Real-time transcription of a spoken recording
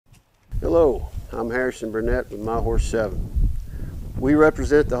Hello, I'm Harrison Burnett with My Horse 7. We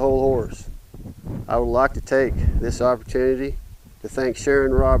represent the whole horse. I would like to take this opportunity to thank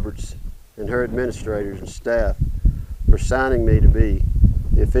Sharon Roberts and her administrators and staff for signing me to be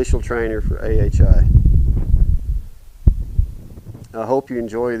the official trainer for AHI. I hope you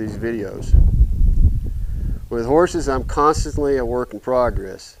enjoy these videos. With horses, I'm constantly a work in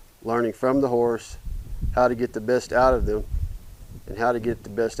progress, learning from the horse how to get the best out of them and how to get the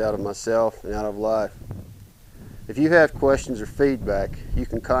best out of myself and out of life. If you have questions or feedback, you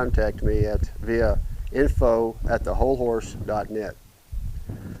can contact me via info@thewholehorse.net.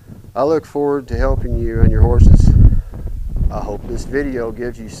 I look forward to helping you and your horses. I hope this video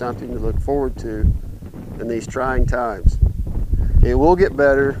gives you something to look forward to in these trying times. It will get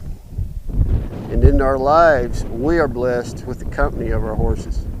better, and in our lives, we are blessed with the company of our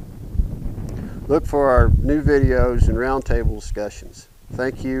horses. Look for our new videos and roundtable discussions.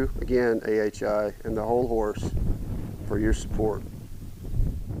 Thank you again, AHI and the Whole Horse, for your support.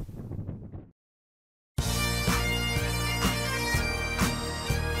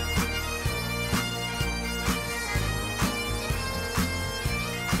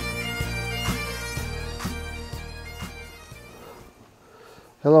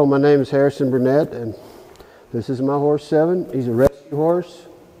 Hello, my name is Harrison Burnett, and this is my horse 7. He's a rescue horse,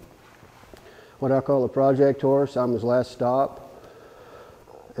 what I call a project horse. I'm his last stop,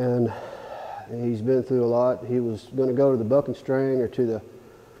 and he's been through a lot. He was going to go to the bucking string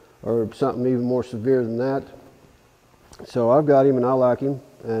or something even more severe than that. So I've got him, and I like him,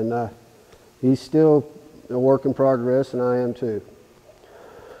 and he's still a work in progress, and I am too.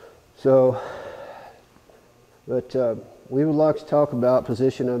 So, we would like to talk about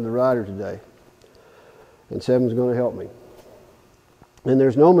position of the rider today, and 7's going to help me. And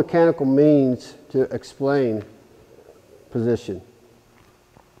there's no mechanical means to explain position.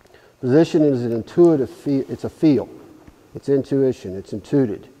 Position is an intuitive feel. It's a feel. It's intuition. It's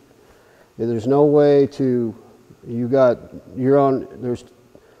intuited. There's no way to. There's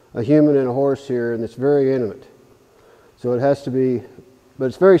a human and a horse here, and it's very intimate. So it has to be, but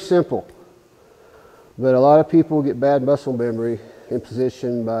it's very simple. But a lot of people get bad muscle memory in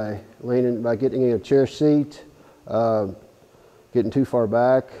position by getting in a chair seat, getting too far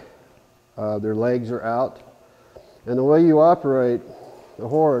back, their legs are out. And the way you operate the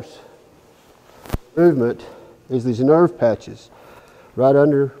horse movement is these nerve patches right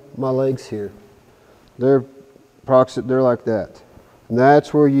under my legs here. They're like that. And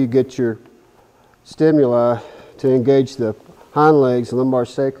that's where you get your stimuli to engage the hind legs, the lumbar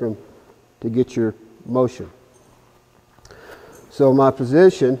sacrum, to get your motion. So my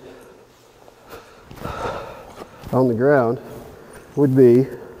position on the ground would be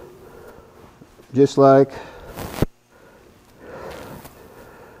just like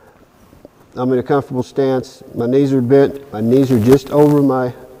I'm in a comfortable stance. My knees are bent. My knees are just over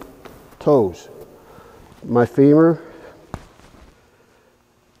my toes. My femur,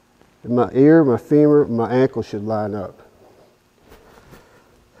 my ear, my femur, my ankle should line up.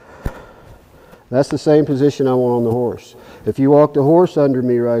 That's the same position I want on the horse. If you walked a horse under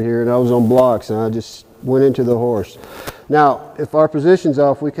me right here and I was on blocks and I just went into the horse. Now, if our position's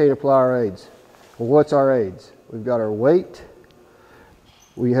off, we can't apply our aids. Well, what's our aids? We've got our weight,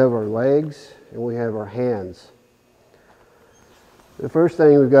 we have our legs, and we have our hands. The first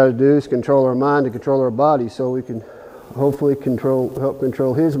thing we've got to do is control our mind to control our body, so we can hopefully help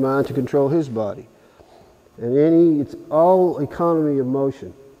control his mind to control his body. And it's all economy of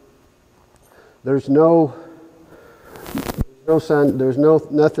motion. There's no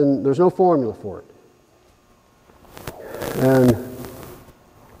formula for it. And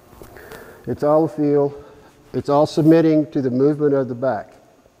it's all a feel. It's all submitting to the movement of the back.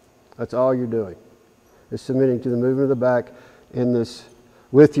 That's all you're doing. Is submitting to the movement of the back in this,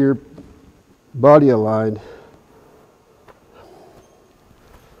 with your body aligned.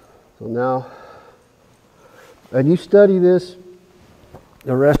 So now, and you study this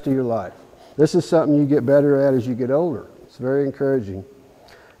the rest of your life. This is something you get better at as you get older. It's very encouraging.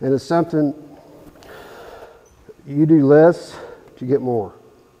 And it's something you do less to get more.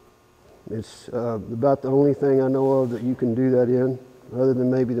 It's about the only thing I know of that you can do that in, other than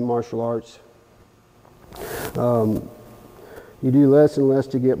maybe the martial arts. You do less and less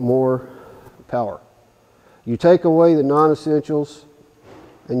to get more power. You take away the non-essentials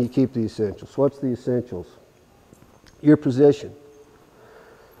and you keep the essentials. What's the essentials? Your position.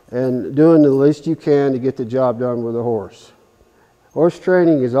 And doing the least you can to get the job done with a horse. Horse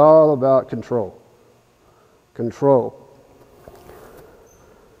training is all about control. Control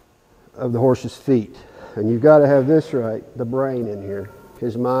of the horse's feet. And you've got to have this right, the brain in here.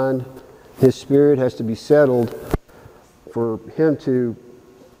 His mind His spirit has to be settled for him to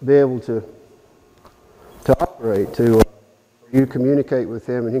be able to operate, to you communicate with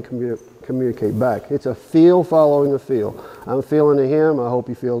him and he communicate back. It's a feel following a feel. I'm feeling to him, I hope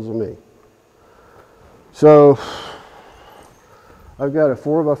he feels to me. So I've got a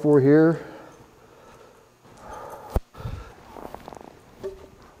 4x4 here.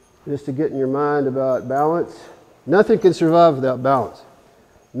 Just to get in your mind about balance. Nothing can survive without balance.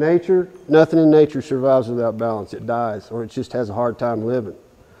 Nature, nothing in nature survives without balance. It dies, or it just has a hard time living.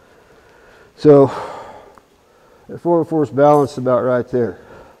 So, the 4x4 is balanced about right there.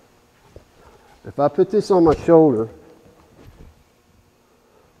 If I put this on my shoulder,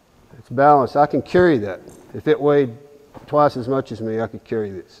 it's balanced. I can carry that. If it weighed twice as much as me, I could carry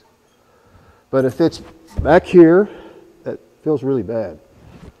this. But if it's back here, that feels really bad.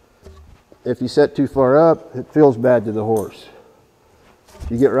 If you set too far up, it feels bad to the horse.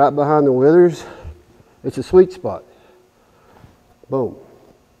 If you get right behind the withers, it's a sweet spot. Boom.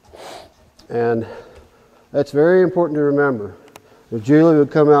 And that's very important to remember. If Julie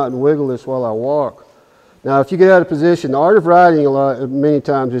would come out and wiggle this while I walk. Now, if you get out of position, the art of riding many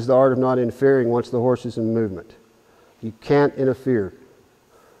times is the art of not interfering once the horse is in movement. You can't interfere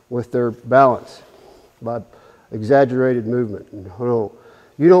with their balance by exaggerated movement. No.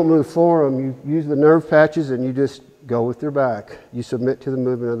 You don't move for them. You use the nerve patches and you just go with their back. You submit to the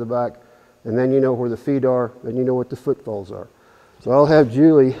movement of the back, and then you know where the feet are, and you know what the footfalls are. So I'll have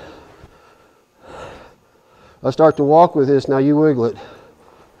Julie. I'll start to walk with this. Now you wiggle it.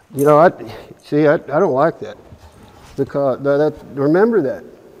 You know, I don't like that. Because remember that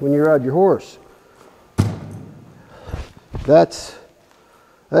when you ride your horse. That's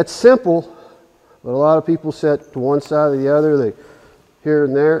simple, but a lot of people set to one side or the other. They here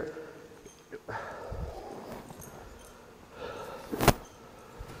and there.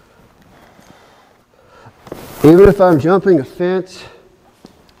 Even if I'm jumping a fence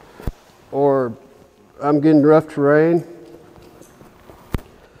or I'm getting rough terrain,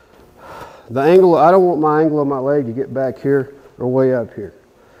 the angle, I don't want my angle of my leg to get back here or way up here.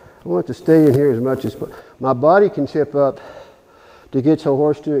 I want it to stay in here as much as my body can tip up to get the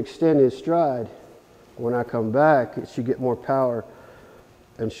horse to extend his stride. When I come back, it should get more power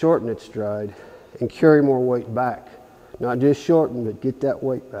and shorten its stride and carry more weight back. Not just shorten, but get that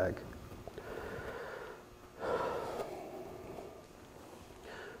weight back.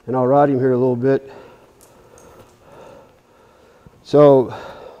 And I'll ride him here a little bit. So,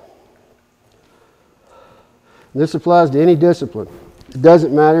 this applies to any discipline. It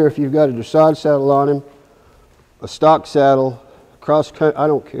doesn't matter if you've got a dressage saddle on him, a stock saddle, cross cut, I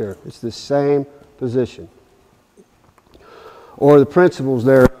don't care. It's the same position. Or the principles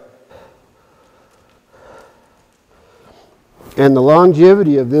there. And the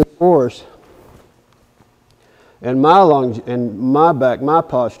longevity of this horse and my back, my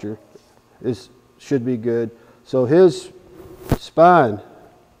posture should be good. So his spine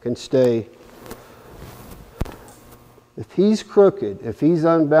can stay. If he's crooked, if he's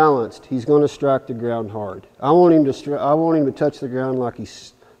unbalanced, he's going to strike the ground hard. I want him to touch the ground like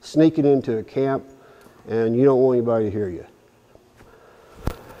he's sneaking into a camp, and you don't want anybody to hear you.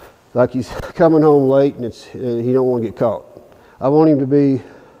 Like he's coming home late and he don't want to get caught. I want him to be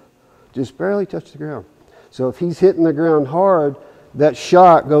just barely touch the ground. So if he's hitting the ground hard, that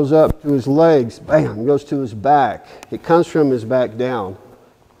shot goes up to his legs, bam, goes to his back. It comes from his back down.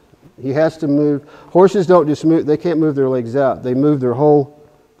 He has to move. Horses don't just move, they can't move their legs out. They move their whole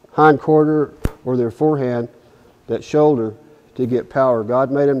hind quarter or their forehand, that shoulder, to get power.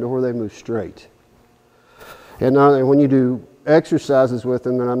 God made them to where they move straight. And when you do exercises with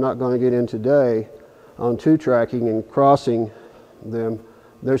them that I'm not going to get in today on two tracking and crossing them,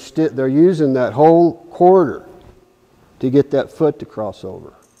 they're using that whole quarter to get that foot to cross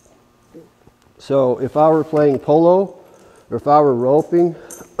over. So if I were playing polo or if I were roping,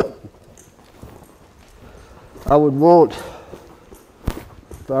 I would want,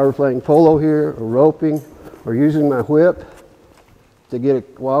 if I were playing polo here or roping or using my whip to get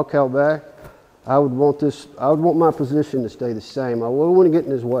a wild cow back, I would want my position to stay the same. I wouldn't want to get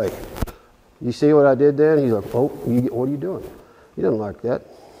in his way. You see what I did there? And he's like, oh, what are you doing? He doesn't like that.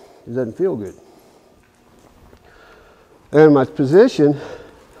 It doesn't feel good. And my position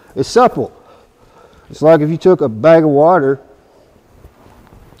is supple. It's like if you took a bag of water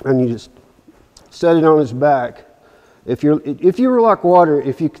and you just set it on his back. If you were like water,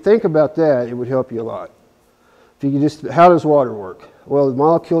 if you think about that, it would help you a lot. If you just, how does water work? Well, the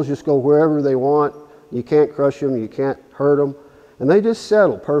molecules just go wherever they want. You can't crush them, you can't hurt them, and they just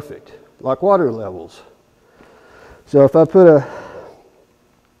settle perfect, like water levels. So if I put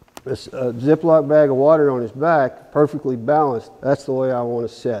a Ziploc bag of water on his back, perfectly balanced. That's the way I want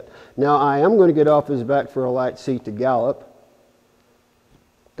to sit. Now I am going to get off his back for a light seat to gallop.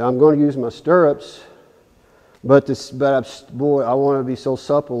 I'm going to use my stirrups, but boy, I want to be so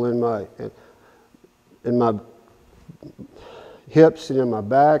supple in my hips and in my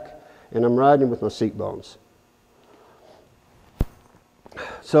back, and I'm riding with my seat bones.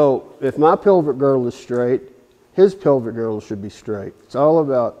 So if my pelvic girdle is straight, his pelvic girdle should be straight. It's all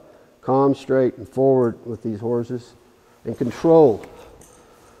about calm, straight, and forward with these horses, and control.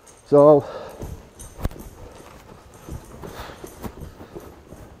 So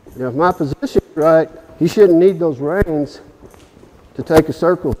if my position is right, he shouldn't need those reins to take a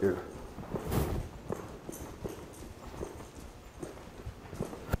circle here.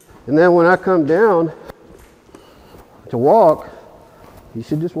 And then when I come down to walk, he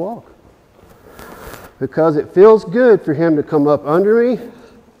should just walk. Because it feels good for him to come up under me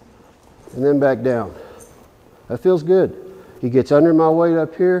and then back down. That feels good. He gets under my weight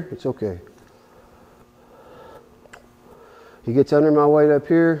up here, it's okay. He gets under my weight up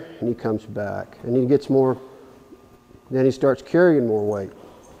here and he comes back. And he gets more, then he starts carrying more weight.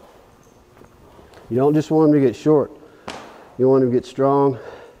 You don't just want him to get short. You want him to get strong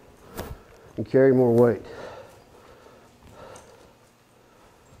and carry more weight.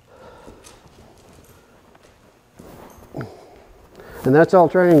 And that's all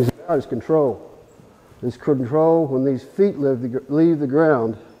training is about, is control. It's control when these feet leave the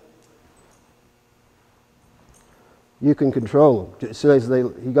ground. You can control them. It says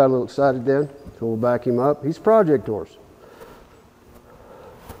he got a little excited then, so we'll back him up. He's a project horse.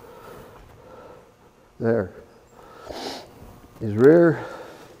 There. His rear.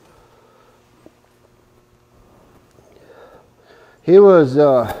 He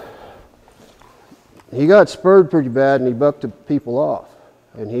got spurred pretty bad and he bucked the people off.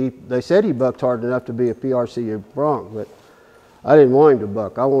 And they said he bucked hard enough to be a PRC bronc, but I didn't want him to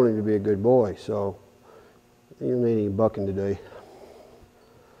buck. I wanted him to be a good boy, so he didn't need any bucking today.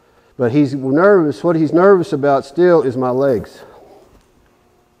 But he's nervous. What he's nervous about still is my legs.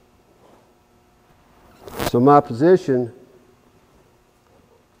 So my position,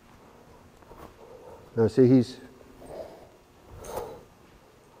 now see he's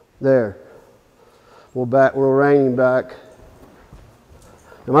there. We're reining back.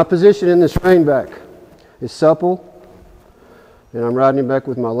 And my position in this rein back is supple, and I'm riding him back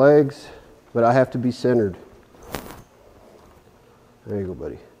with my legs, but I have to be centered. There you go,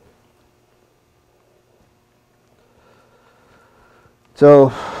 buddy. So,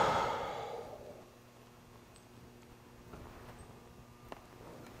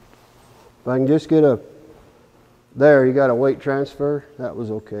 if I can just get there, you got a weight transfer, that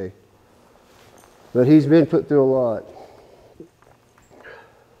was okay. But he's been put through a lot.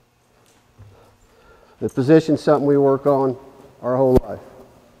 The position's something we work on our whole life.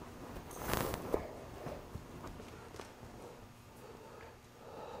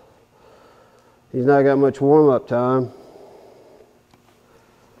 He's not got much warm-up time.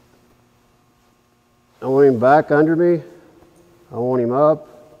 I want him back under me. I want him up.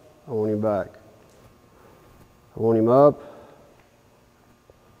 I want him back. I want him up,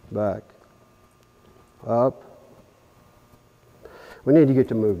 back, up. We need to get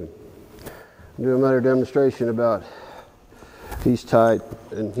to moving. Do another demonstration about he's tight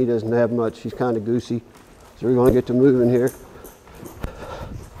and he doesn't have much. He's kind of goosey. So we're going to get to moving here.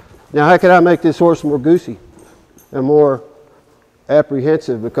 Now how can I make this horse more goosey and more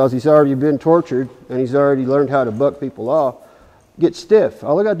apprehensive? Because he's already been tortured and he's already learned how to buck people off. Get stiff.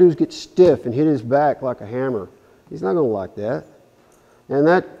 All I got to do is get stiff and hit his back like a hammer. He's not going to like that.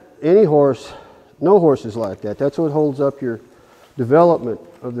 And any horse, no horse is like that. That's what holds up your development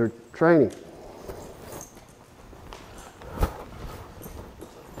of their training.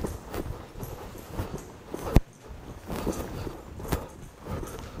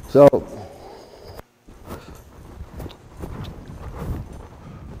 So,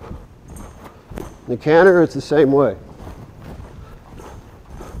 the canter, it's the same way.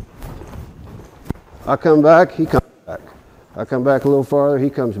 I come back, he comes back. I come back a little farther, he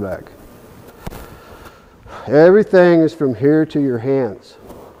comes back. Everything is from here to your hands.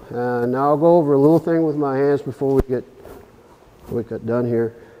 Now I'll go over a little thing with my hands before we get done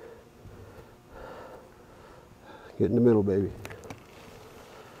here. Get in the middle, baby.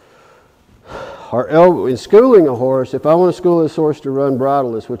 Our elbow, in schooling a horse, if I want to school this horse to run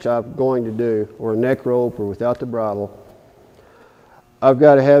bridleless, which I'm going to do, or a neck rope or without the bridle, I've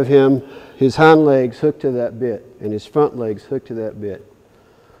got to have his hind legs hooked to that bit and his front legs hooked to that bit.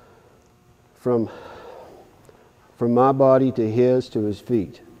 From my body to his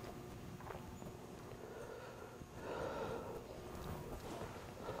feet.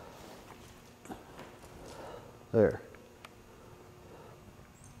 There.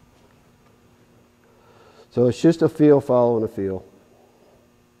 So it's just a feel following a feel.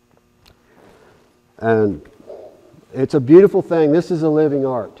 And it's a beautiful thing. This is a living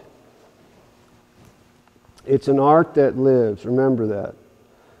art. It's an art that lives. Remember that.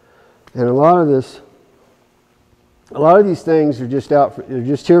 And a lot of these things are just they're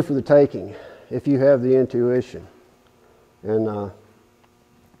just here for the taking if you have the intuition. And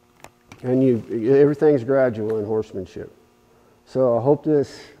everything's gradual in horsemanship. So I hope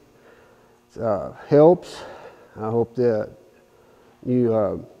this helps. I hope that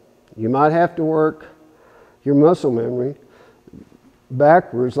you might have to work your muscle memory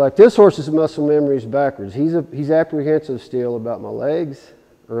backwards. Like this horse's muscle memory is backwards. He's apprehensive still about my legs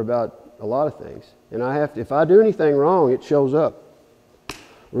or about a lot of things. And if I do anything wrong, it shows up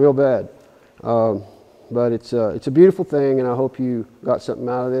real bad. But it's a beautiful thing, and I hope you got something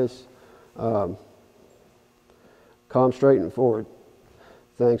out of this. Calm, straight, and forward.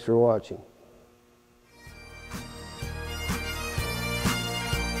 Thanks for watching.